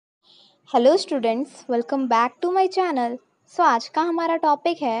Hello students, welcome back to my channel. आज का हमारा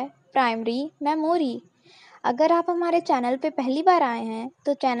टॉपिक है प्राइमरी मेमोरी। अगर आप हमारे चैनल पे पहली बार आए हैं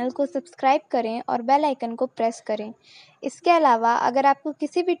तो चैनल को सब्सक्राइब करें और बेल आइकन को प्रेस करें। इसके अलावा अगर आपको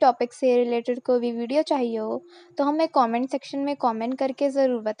किसी भी टॉपिक से रिलेटेड कोई भी वीडियो चाहिए हो तो हमें कमेंट सेक्शन में कमेंट करके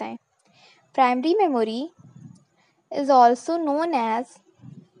ज़रूर बताएं। Primary memory is also known as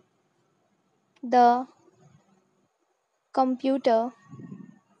the computer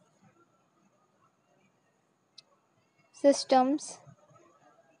systems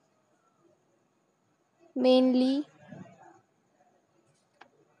mainly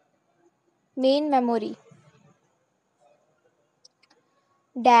main memory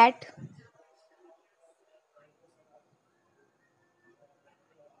that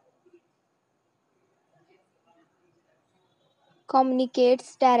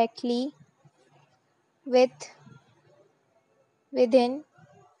communicates directly with within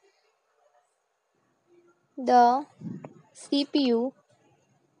the CPU,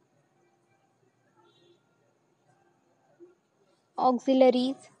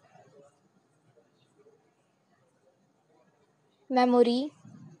 auxiliaries, memory,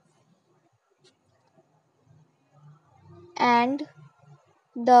 and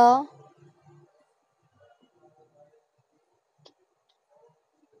the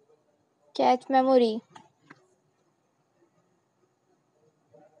cache memory.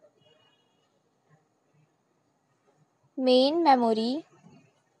 Main memory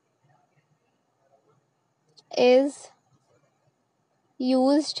is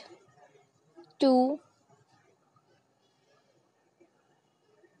used to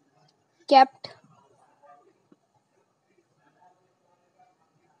kept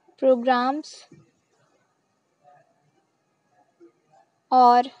programs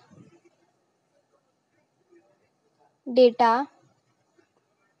or data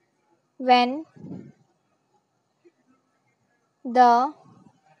when the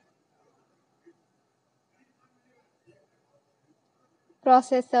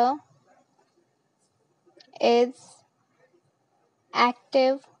processor is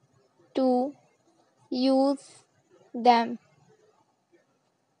active to use them.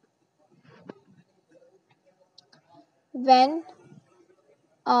 When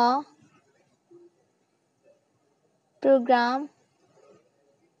a program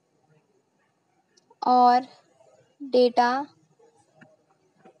or data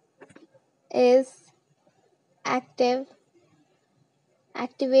is active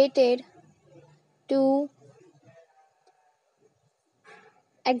activated to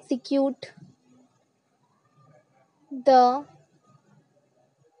execute the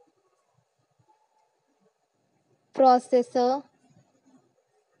processor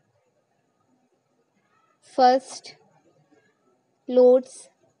first loads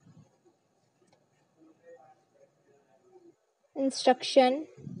instruction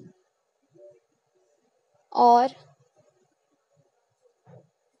or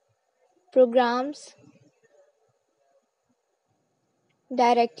programs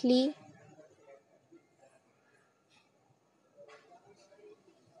directly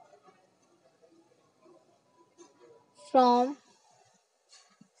from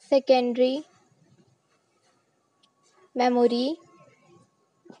secondary memory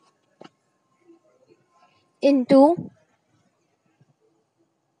into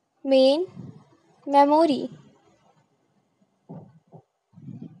main memory.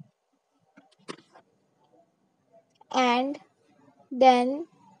 And then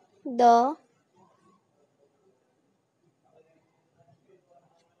the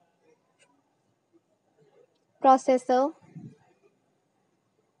processor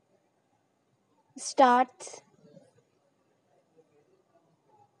starts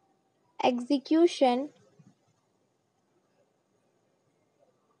execution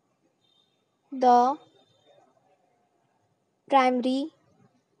the primary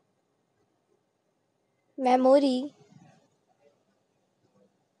memory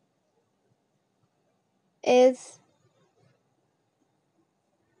is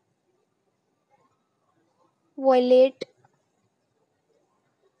violate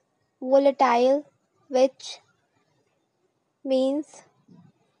volatile, which means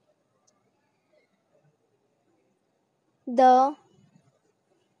the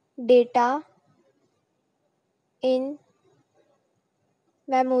data in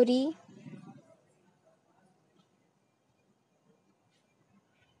memory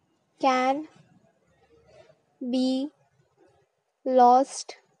can be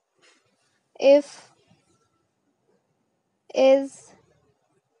lost if is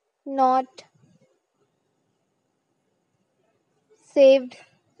not saved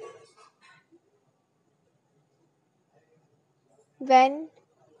when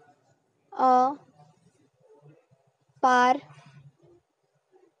a power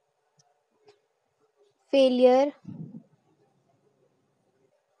failure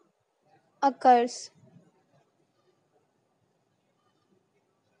occurs.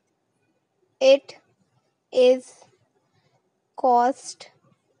 It is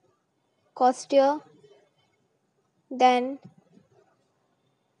costlier than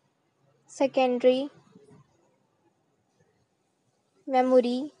secondary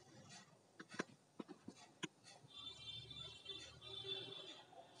memory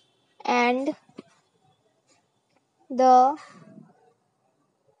and the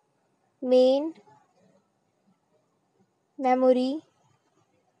main memory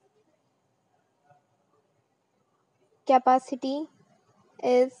capacity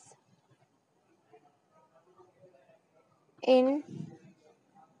is in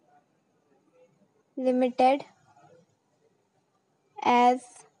limited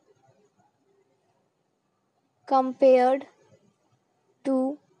as compared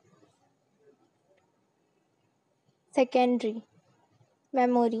to secondary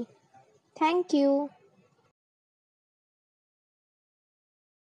memory. Thank you.